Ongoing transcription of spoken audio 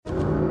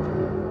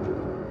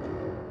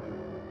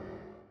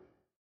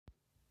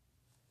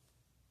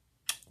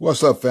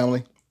What's up,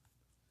 family?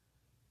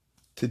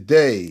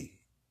 Today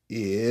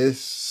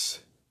is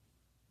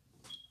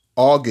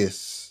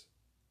August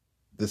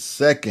the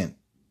 2nd,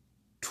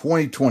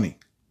 2020.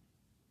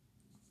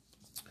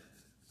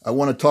 I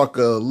want to talk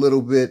a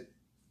little bit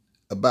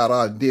about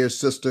our dear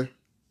sister.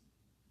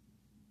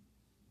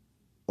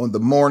 On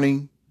the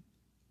morning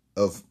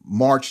of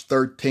March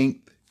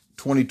 13th,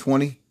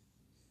 2020,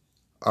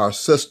 our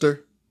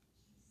sister,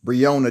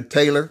 Breonna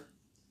Taylor,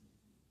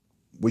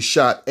 was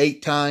shot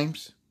 8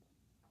 times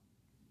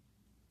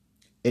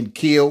and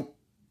killed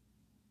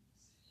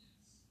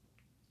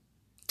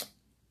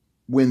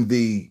when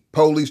the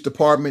police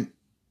department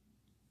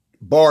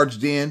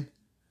barged in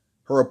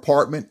her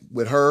apartment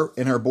with her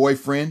and her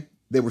boyfriend.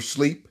 They were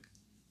asleep,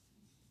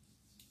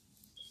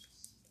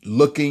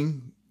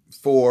 looking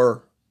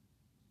for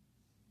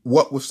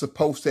what was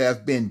supposed to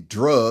have been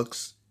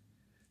drugs.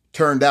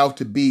 Turned out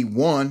to be,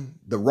 one,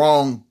 the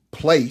wrong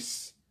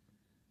place.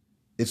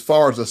 As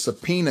far as a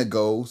subpoena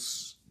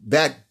goes,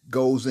 that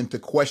goes into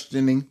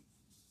questioning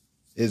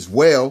as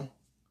well.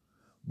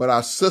 But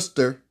our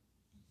sister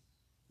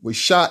was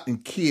shot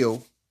and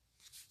killed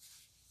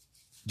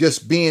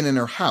just being in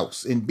her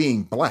house and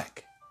being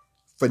black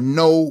for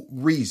no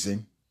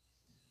reason.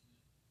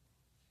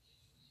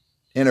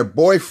 And her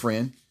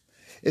boyfriend,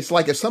 it's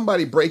like if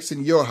somebody breaks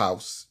in your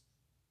house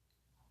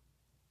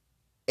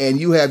and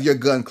you have your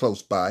gun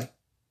close by,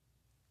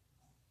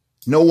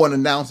 no one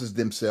announces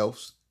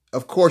themselves.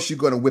 Of course, you're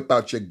going to whip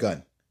out your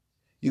gun.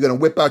 You're going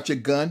to whip out your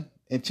gun,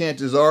 and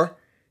chances are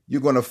you're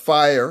going to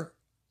fire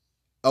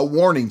a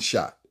warning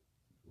shot.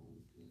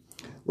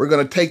 We're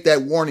going to take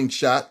that warning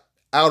shot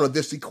out of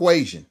this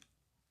equation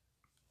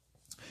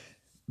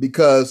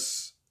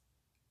because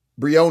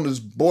Breonna's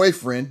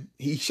boyfriend,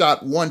 he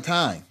shot 1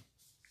 time.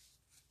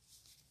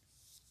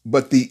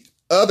 But the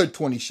other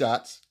 20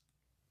 shots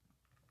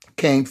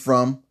came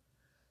from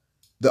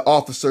the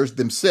officers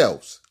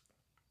themselves.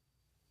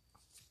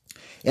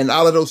 And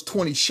out of those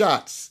 20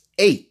 shots,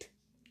 8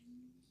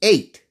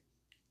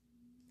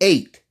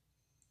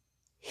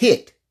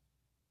 hit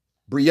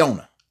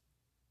Breonna.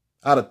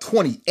 Out of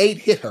 20, 8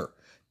 hit her.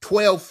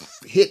 12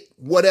 hit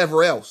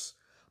whatever else,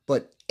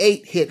 but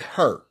 8 hit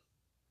her.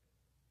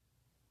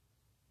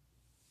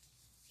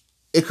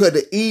 It could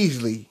have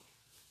easily,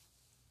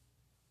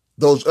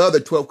 those other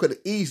 12 could have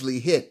easily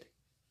hit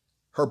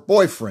her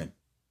boyfriend.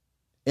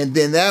 And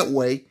then that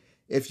way,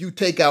 if you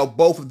take out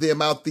both of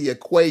them out the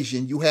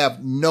equation, you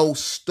have no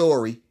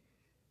story.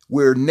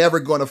 We're never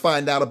going to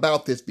find out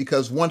about this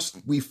because once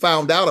we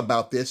found out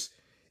about this,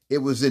 it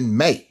was in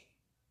May.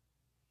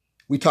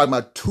 We talking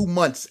about 2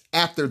 months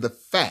after the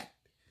fact.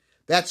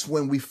 That's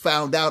when we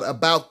found out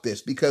about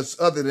this, because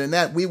other than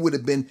that, we would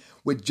have been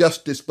with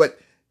justice. But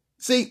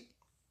see,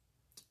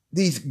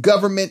 these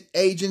government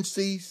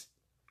agencies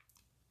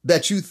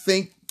that you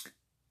think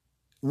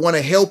want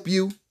to help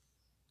you,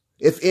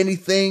 if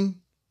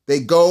anything, they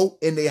go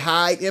and they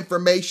hide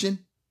information.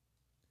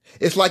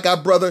 It's like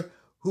our brother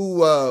who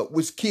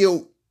was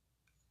killed,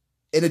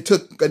 and it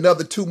took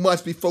another 2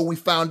 months before we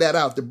found that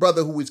out. The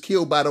brother who was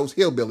killed by those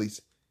hillbillies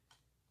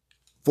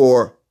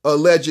for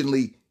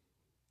allegedly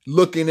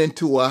looking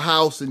into a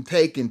house and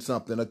taking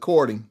something,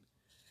 according.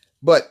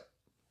 But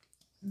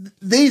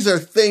these are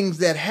things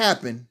that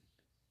happen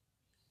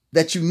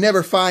that you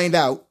never find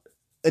out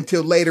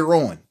until later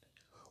on.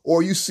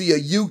 Or you see a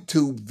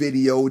YouTube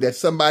video that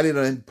somebody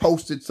done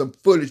posted some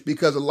footage,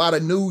 because a lot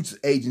of news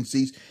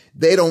agencies,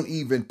 they don't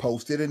even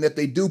post it. And if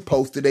they do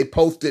post it, they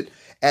post it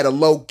at a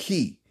low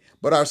key.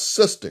 But our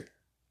sister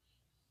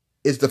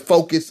is the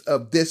focus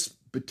of this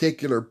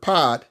particular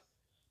podcast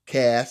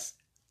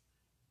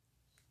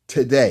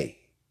today.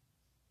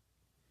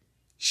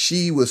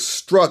 She was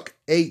struck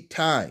 8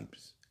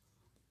 times.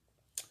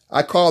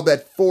 I call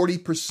that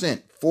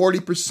 40%.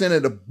 40%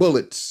 of the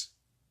bullets,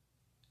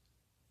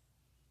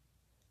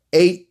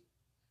 8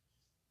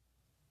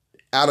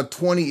 out of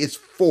 20 is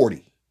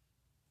 40.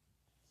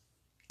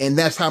 And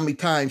that's how many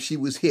times she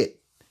was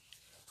hit.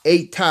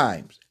 8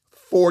 times.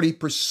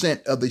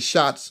 40% of the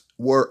shots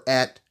were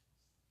at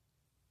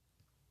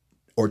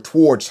or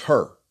towards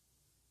her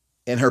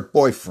and her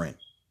boyfriend.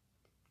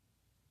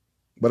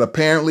 But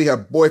apparently her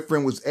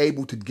boyfriend was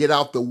able to get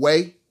out the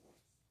way,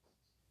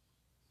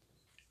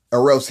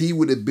 or else he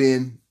would have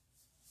been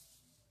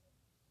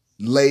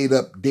laid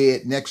up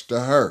dead next to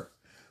her.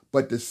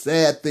 But the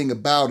sad thing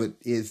about it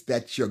is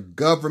that your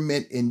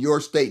government in your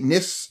state, and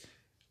this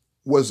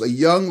was a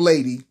young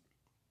lady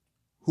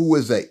who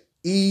was a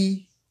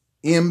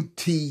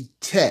EMT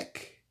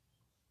tech,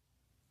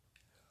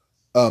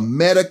 a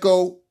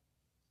medical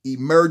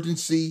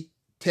emergency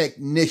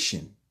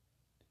technician.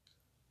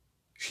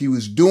 She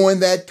was doing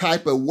that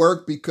type of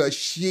work because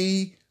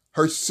she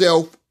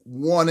herself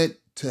wanted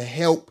to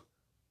help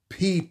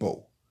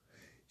people.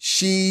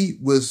 She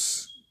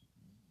was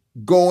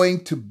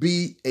going to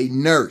be a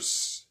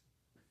nurse.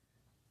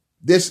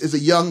 This is a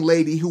young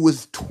lady who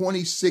was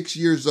 26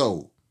 years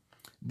old,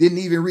 didn't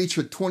even reach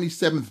her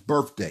 27th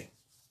birthday,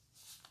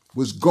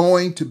 was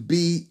going to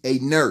be a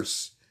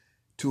nurse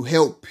to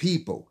help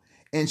people.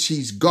 and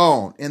she's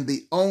gone. And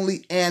the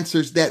only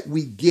answers that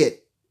we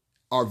get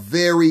are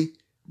very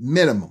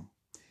minimum.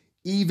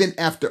 Even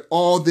after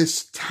all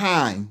this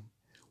time,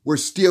 we're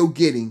still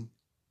getting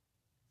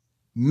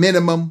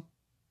minimum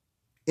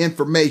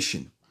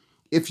information.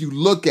 If you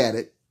look at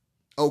it,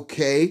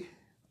 okay,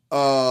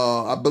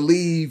 I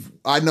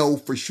know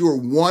for sure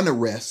one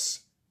arrest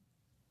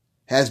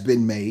has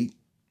been made,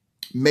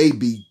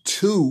 maybe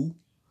two.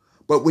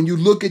 But when you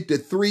look at the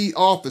three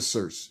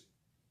officers,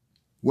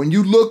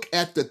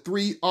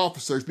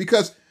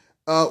 because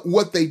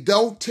what they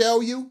don't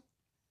tell you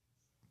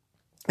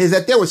is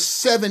that there were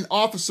 7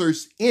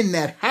 officers in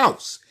that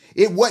house.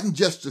 It wasn't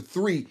just the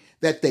 3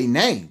 that they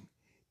named.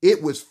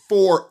 It was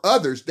 4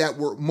 others that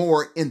were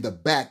more in the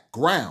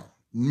background.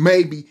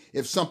 Maybe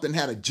if something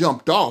had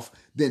jumped off,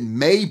 then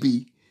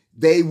maybe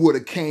they would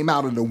have came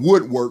out of the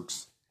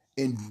woodworks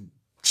and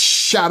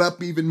shot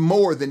up even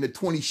more than the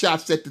 20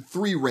 shots that the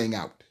 3 rang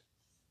out.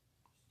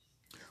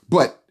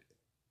 But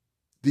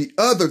the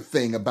other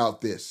thing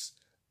about this,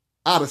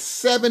 out of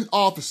 7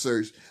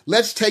 officers,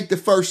 let's take the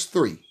first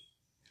 3.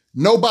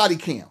 No body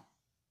cam.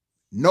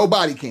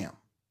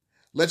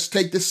 Let's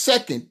take the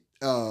second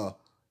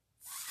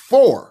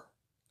 4.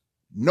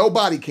 No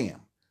body cam.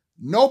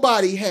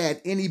 Nobody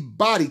had any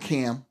body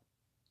cam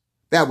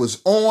that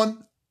was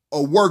on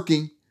or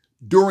working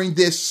during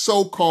this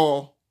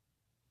so-called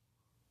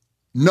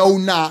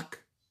no-knock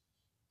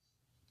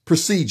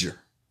procedure.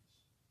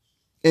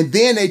 And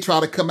then they try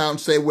to come out and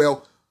say,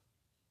 well,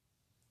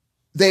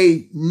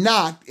 they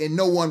knocked and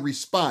no one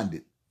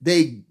responded.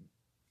 They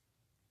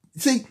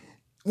see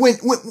when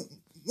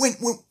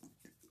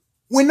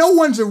no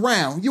one's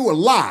around, you will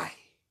lie.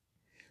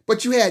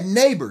 But you had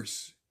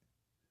neighbors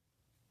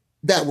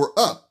that were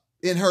up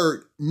and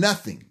heard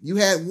nothing. You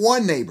had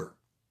one neighbor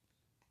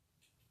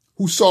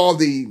who saw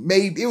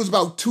it was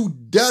about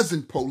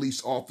 24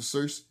 police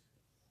officers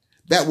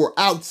that were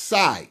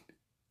outside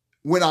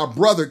when our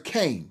brother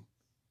came.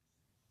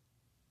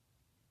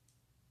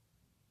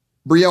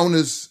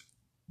 Breonna's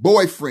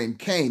boyfriend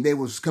came.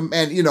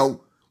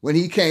 When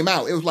he came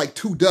out, it was like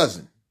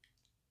 24.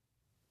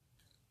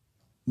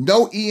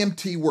 No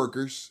EMT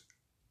workers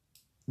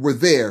were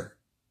there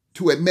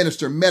to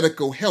administer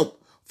medical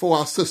help for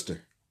our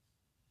sister.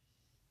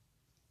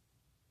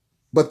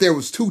 But there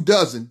was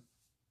 24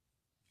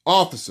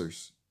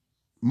 officers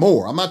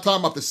more. I'm not talking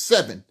about the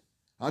 7.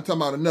 I'm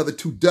talking about another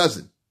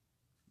 24.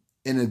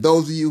 And then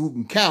those of you who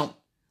can count,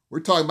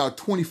 we're talking about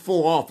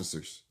 24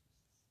 officers.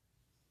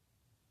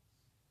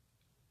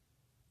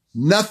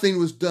 Nothing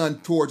was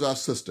done towards our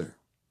sister.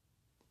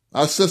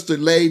 Our sister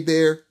laid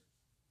there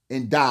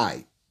and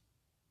died.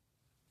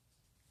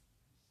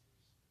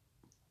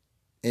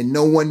 And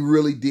no one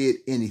really did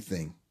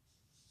anything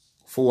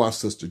for our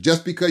sister.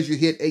 Just because you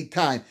hit 8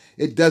 times,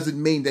 it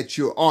doesn't mean that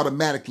you're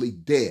automatically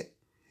dead.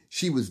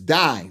 She was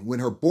dying when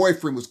her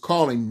boyfriend was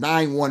calling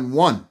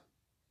 911.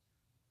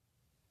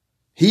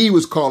 He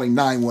was calling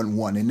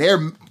 911, and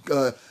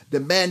they're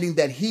demanding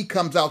that he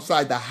comes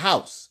outside the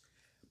house.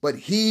 But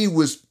he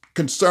was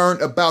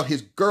concerned about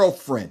his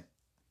girlfriend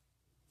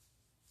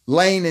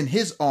laying in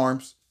his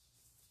arms,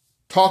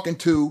 talking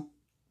to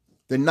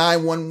the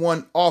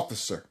 911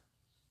 officer.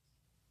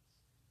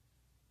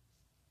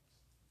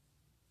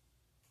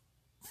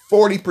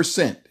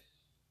 40%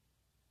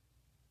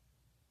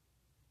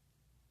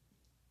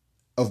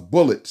 of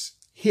bullets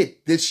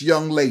hit this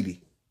young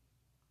lady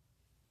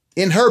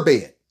in her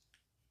bed.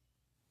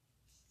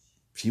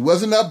 She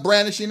wasn't up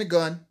brandishing a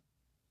gun.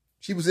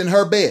 She was in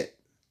her bed.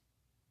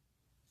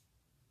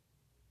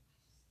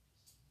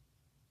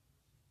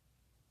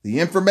 The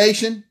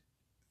information,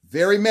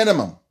 very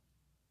minimum.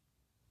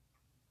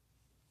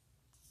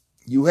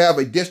 You have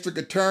a district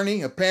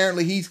attorney.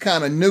 Apparently, he's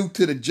kind of new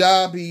to the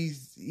job.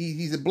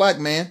 He's a black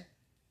man.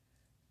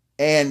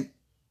 And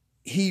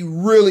he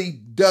really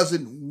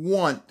doesn't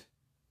want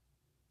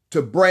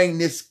to bring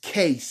this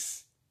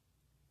case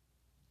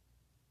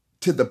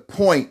to the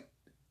point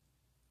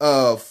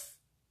of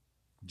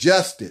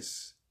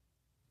justice.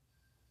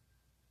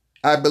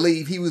 I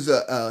believe he's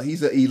an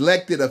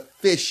elected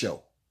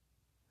official.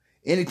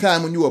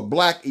 Anytime when you're a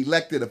black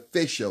elected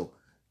official,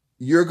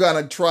 you're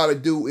going to try to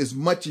do as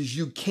much as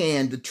you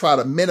can to try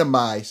to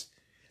minimize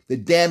the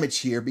damage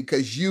here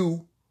because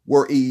you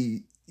were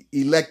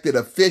elected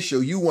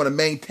official. You want to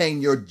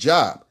maintain your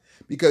job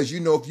because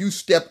if you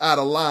step out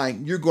of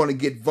line, you're going to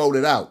get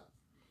voted out.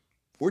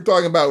 We're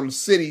talking about the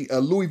city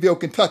of Louisville,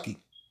 Kentucky.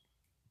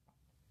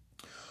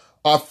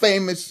 Our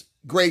famous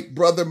great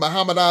brother,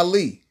 Muhammad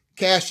Ali,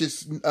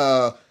 Cassius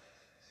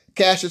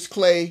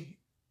Clay,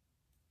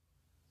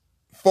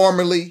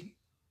 formerly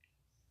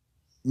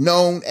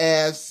known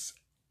as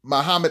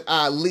Muhammad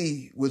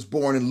Ali, was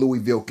born in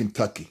Louisville,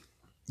 Kentucky.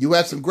 You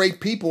have some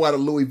great people out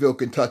of Louisville,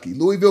 Kentucky.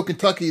 Louisville,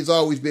 Kentucky has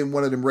always been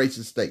one of them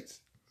racist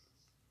states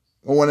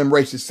or one of them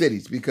racist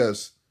cities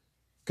because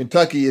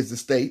Kentucky is the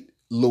state,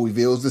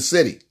 Louisville is the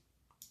city.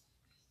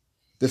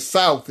 The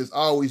South has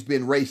always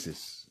been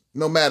racist,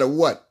 no matter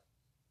what.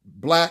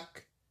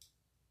 Black,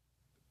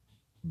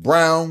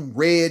 brown,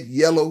 red,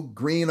 yellow,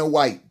 green, or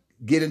white.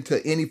 get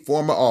into any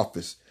form of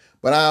office.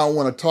 But I don't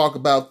want to talk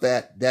about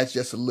that. That's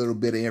just a little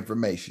bit of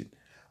information.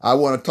 I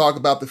want to talk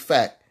about the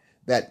fact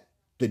that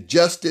the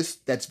justice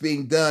that's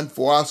being done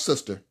for our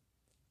sister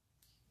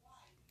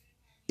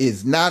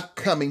is not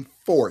coming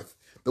forth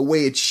the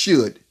way it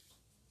should.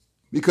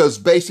 Because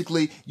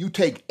basically, you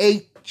take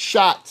 8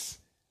 shots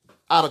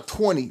out of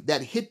 20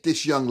 that hit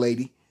this young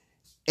lady,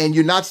 and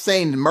you're not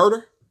saying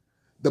murder.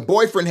 The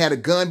boyfriend had a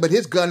gun, but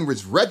his gun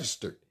was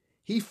registered.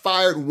 He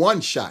fired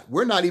 1 shot.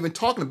 We're not even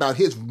talking about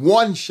his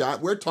 1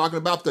 shot. We're talking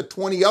about the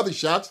 20 other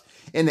shots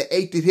and the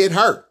 8 that hit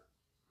her.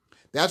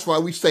 That's why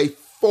we say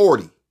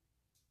 40.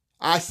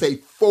 I say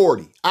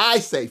 40. I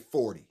say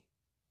 40.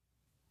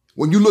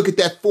 When you look at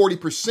that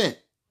 40%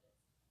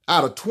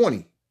 out of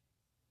 20,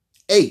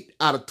 8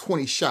 out of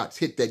 20 shots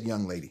hit that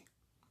young lady.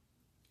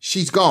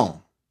 She's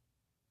gone.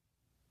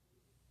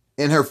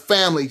 And her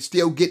family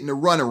still getting the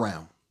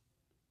runaround.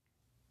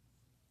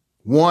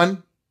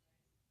 1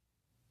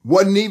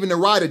 wasn't even the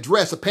right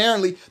address.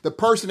 Apparently, the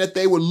person that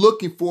they were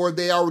looking for,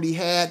 they already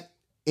had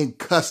in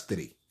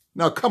custody.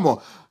 Now, come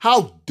on.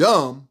 How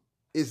dumb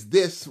is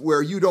this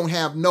where you don't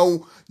have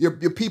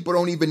your people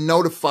don't even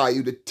notify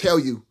you to tell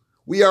you,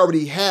 we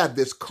already have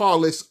this,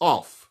 call this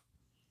off.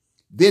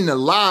 Then the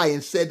lie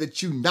and said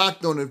that you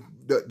knocked on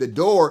the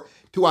door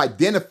to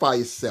identify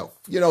yourself.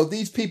 You know,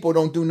 these people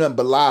don't do nothing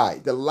but lie.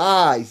 The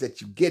lies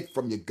that you get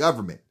from your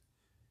government,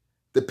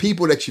 the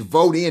people that you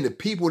vote in, the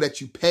people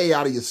that you pay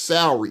out of your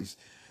salaries,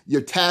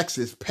 your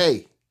taxes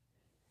pay.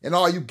 And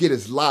all you get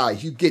is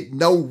lies. You get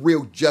no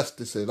real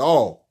justice at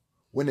all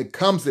when it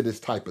comes to this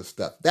type of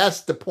stuff.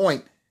 That's the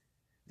point.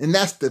 And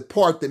that's the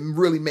part that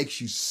really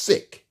makes you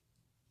sick.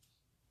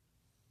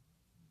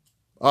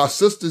 Our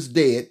sister's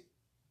dead.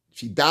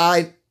 She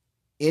died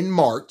in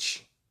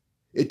March.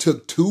 It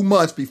took 2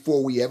 months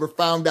before we ever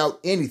found out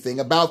anything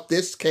about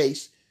this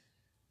case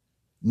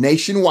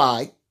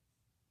nationwide.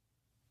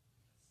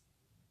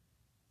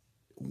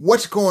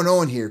 What's going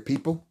on here,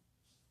 people?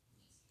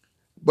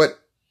 But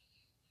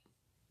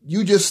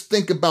you just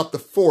think about the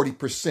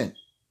 40%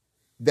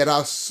 that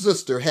our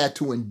sister had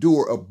to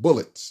endure of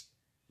bullets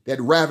that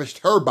ravished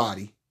her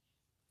body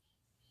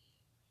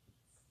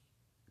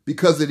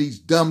because of these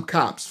dumb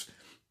cops.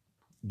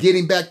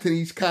 Getting back to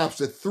these cops,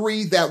 the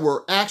 3 that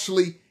were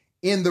actually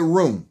in the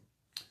room.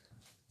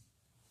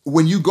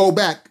 When you go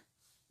back,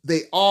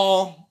 they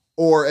all,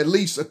 or at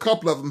least a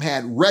couple of them,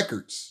 had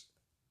records.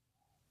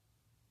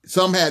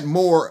 Some had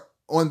more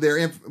on their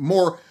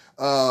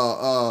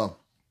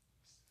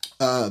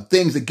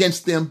things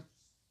against them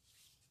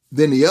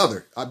than the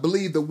other. I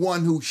believe the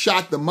one who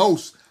shot the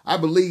most, I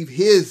believe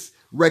his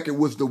record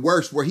was the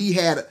worst, where he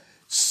had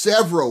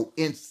several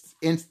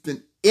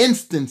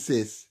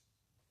instances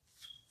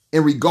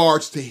in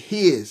regards to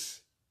his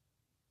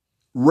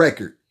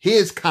record,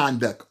 his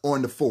conduct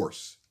on the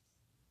force.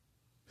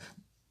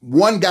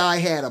 One guy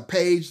had a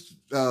page,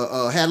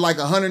 had like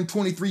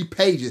 123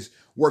 pages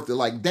worth of,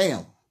 like,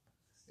 damn.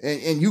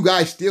 And you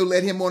guys still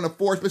let him on the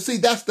force. But see,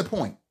 that's the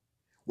point.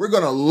 We're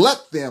going to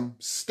let them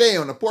stay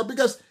on the force,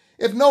 because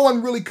if no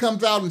one really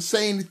comes out and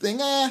say anything,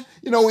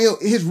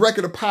 his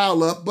record will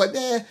pile up. But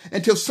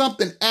until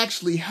something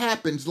actually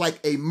happens, like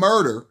a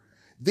murder,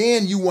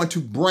 then you want to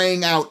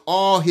bring out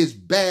all his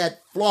bad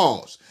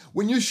flaws.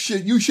 When you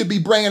should be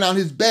bringing out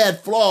his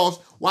bad flaws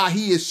while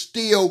he is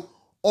still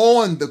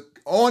on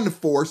the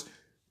force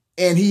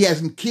and he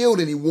hasn't killed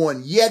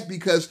anyone yet,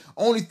 because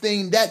only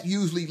thing that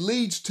usually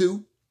leads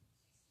to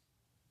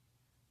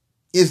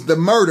is the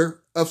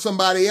murder of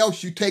somebody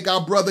else. You take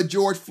our brother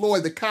George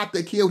Floyd, the cop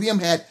that killed him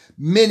had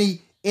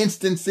many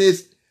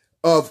instances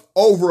of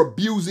over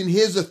abusing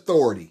his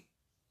authority.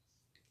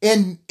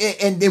 And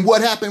then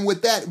what happened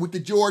with that, with the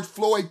George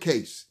Floyd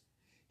case?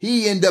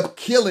 He ended up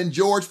killing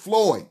George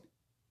Floyd.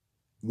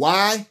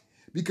 Why?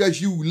 Because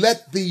you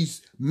let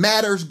these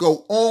matters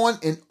go on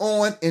and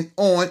on and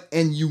on,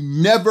 and you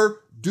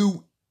never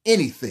do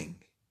anything.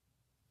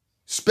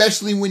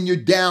 Especially when you're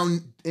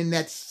down in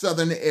that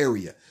southern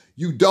area.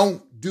 You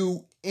don't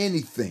do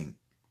anything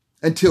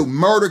until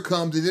murder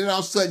comes, and then all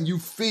of a sudden you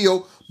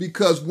feel,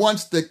 because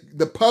once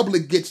the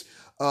public gets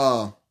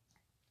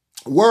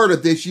word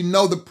of this, you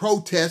know the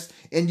protest,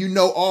 and you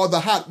know all the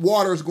hot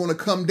water is going to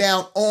come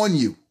down on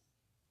you.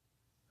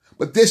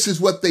 But this is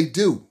what they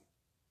do.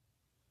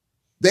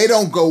 They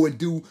don't go and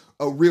do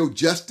a real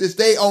justice.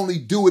 They only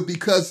do it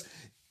because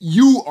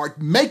you are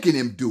making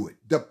them do it,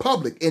 the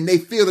public, and they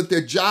feel that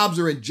their jobs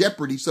are in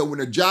jeopardy. So when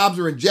their jobs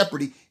are in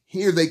jeopardy,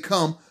 here they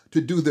come to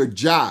do their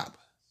job,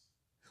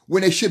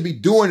 when they should be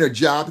doing their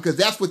job, because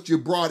that's what you're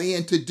brought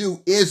in to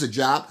do, is a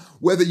job,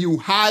 whether you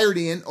hired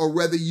in or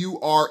whether you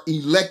are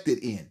elected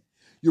in.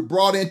 You're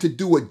brought in to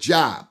do a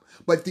job.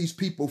 But these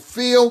people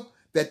feel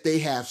that they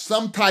have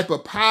some type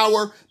of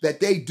power, that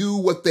they do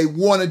what they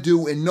want to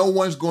do, and no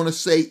one's going to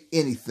say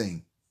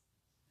anything.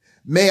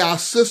 May our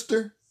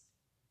sister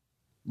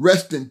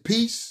rest in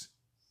peace.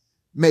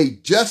 May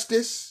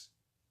justice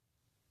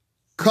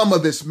come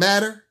of this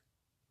matter,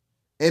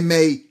 and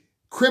may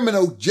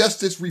criminal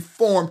justice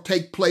reform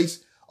take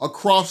place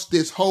across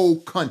this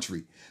whole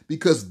country,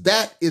 because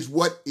that is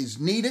what is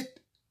needed.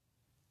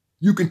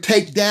 You can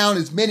take down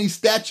as many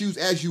statues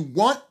as you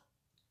want,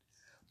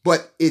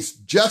 but it's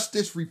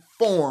justice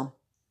reform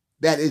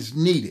that is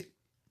needed,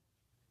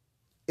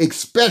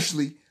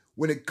 especially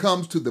when it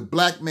comes to the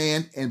black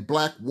man and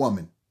black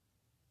woman.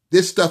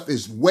 This stuff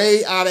is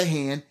way out of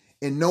hand,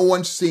 and no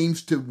one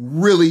seems to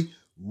really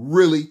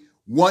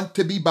want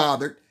to be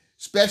bothered,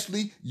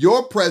 especially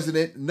your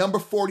president, number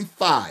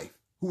 45,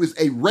 who is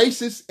a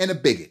racist and a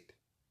bigot.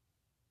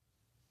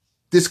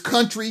 This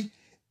country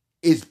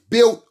is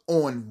built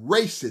on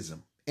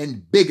racism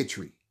and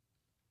bigotry.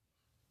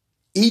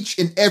 Each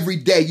and every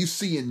day you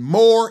see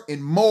more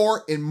and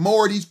more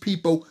of these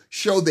people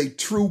show their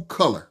true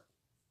color.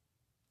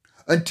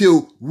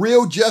 Until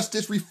real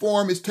justice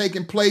reform is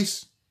taking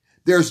place,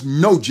 there's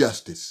no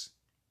justice.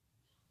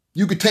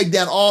 You can take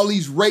down all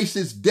these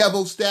racist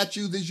devil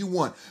statues as you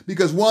want,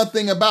 because one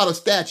thing about a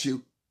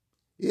statue,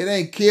 it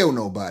ain't kill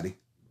nobody.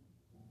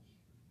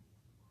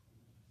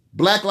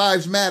 Black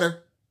Lives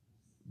Matter.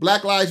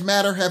 Black Lives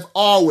Matter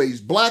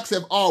blacks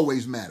have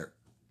always mattered.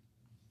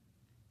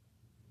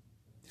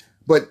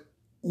 But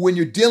when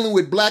you're dealing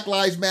with Black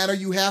Lives Matter,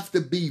 you have to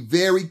be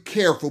very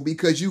careful,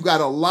 because you got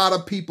a lot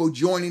of people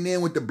joining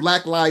in with the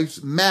Black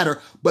Lives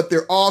Matter, but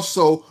they're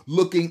also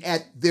looking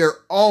at their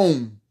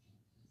own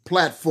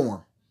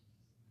platform.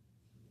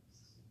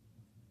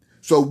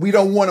 So we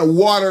don't want to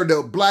water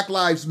the Black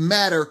Lives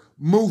Matter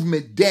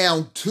movement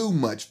down too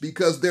much,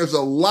 because there's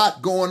a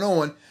lot going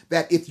on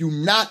that if you're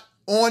not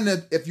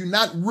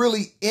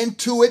really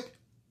into it,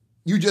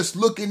 you're just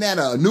looking at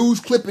a news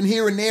clipping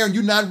here and there, and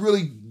you're not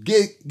really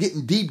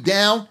getting deep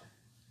down.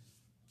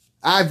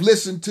 I've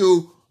listened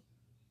to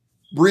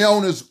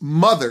Breonna's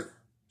mother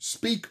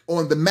speak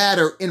on the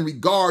matter in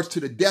regards to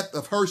the death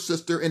of her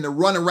sister and the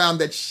runaround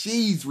that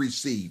she's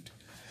received.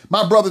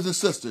 My brothers and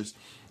sisters,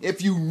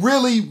 if you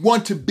really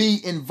want to be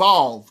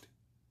involved,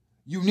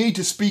 you need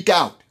to speak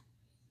out.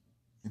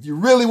 If you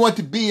really want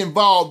to be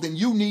involved, then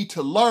you need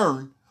to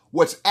learn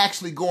what's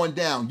actually going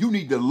down. You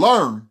need to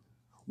learn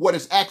what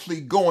is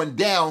actually going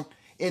down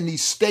in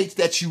these states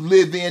that you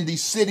live in,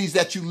 these cities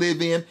that you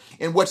live in,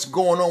 and what's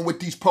going on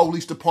with these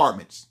police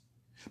departments.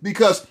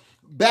 Because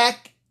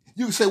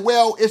you say,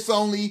 well, it's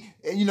only,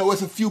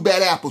 it's a few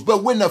bad apples.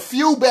 But when the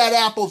few bad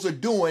apples are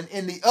doing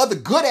and the other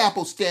good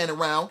apples stand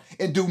around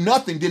and do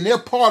nothing, then they're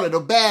part of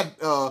the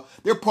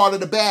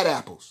bad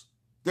apples.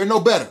 They're no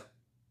better.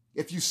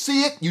 If you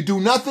see it, you do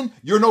nothing,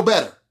 you're no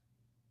better.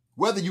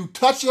 Whether you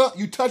touch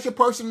a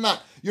person or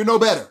not, you're no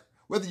better.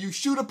 Whether you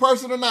shoot a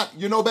person or not,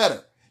 you're no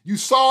better. You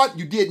saw it,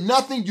 you did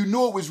nothing, you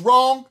knew it was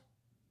wrong,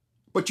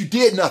 but you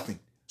did nothing.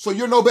 So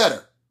you're no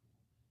better.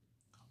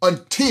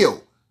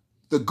 Until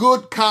the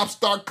good cops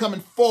start coming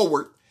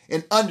forward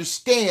and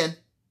understand,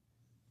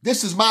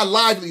 this is my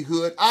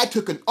livelihood. I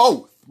took an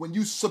oath. When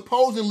you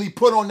supposedly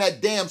put on that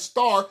damn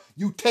star,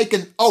 you take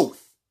an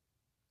oath.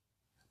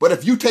 But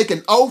if you take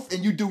an oath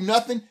and you do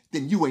nothing,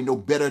 then you ain't no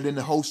better than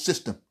the whole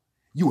system.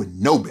 You ain't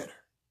no better.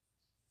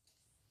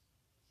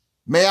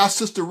 May our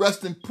sister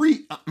rest in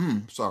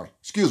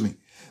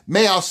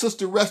May our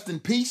sister rest in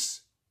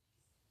peace.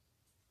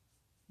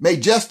 May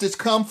justice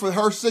come for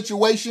her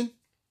situation.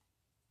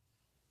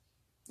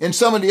 And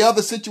some of the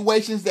other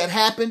situations that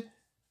happen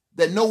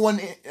that no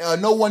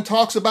one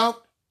talks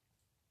about.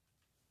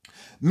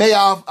 May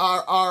our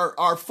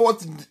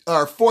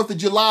 4th of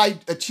July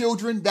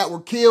children that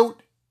were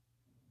killed,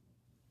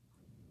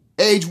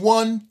 age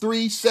 1,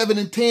 3, 7,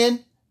 and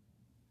 10.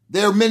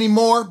 There are many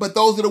more, but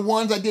those are the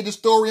ones I did a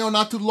story on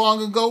not too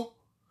long ago.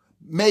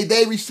 May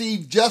they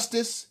receive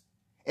justice,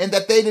 and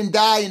that they didn't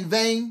die in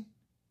vain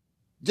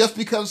just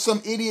because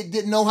some idiot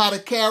didn't know how to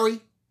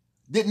carry,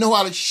 didn't know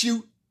how to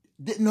shoot,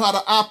 didn't know how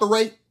to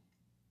operate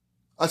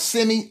a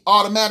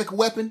semi-automatic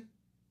weapon.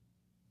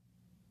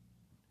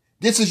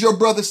 This is your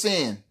brother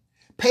saying,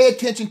 pay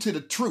attention to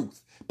the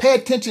truth. Pay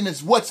attention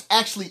to what's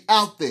actually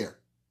out there.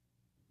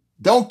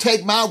 Don't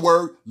take my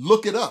word,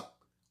 look it up.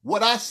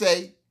 What I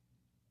say,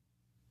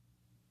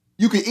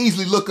 you can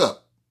easily look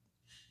up.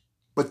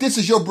 But this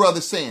is your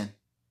brother saying,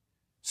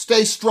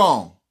 stay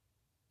strong.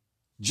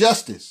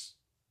 Justice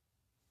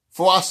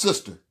for our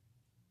sister,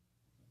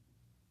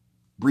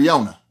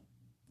 Breonna.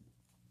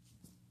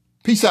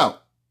 Peace out.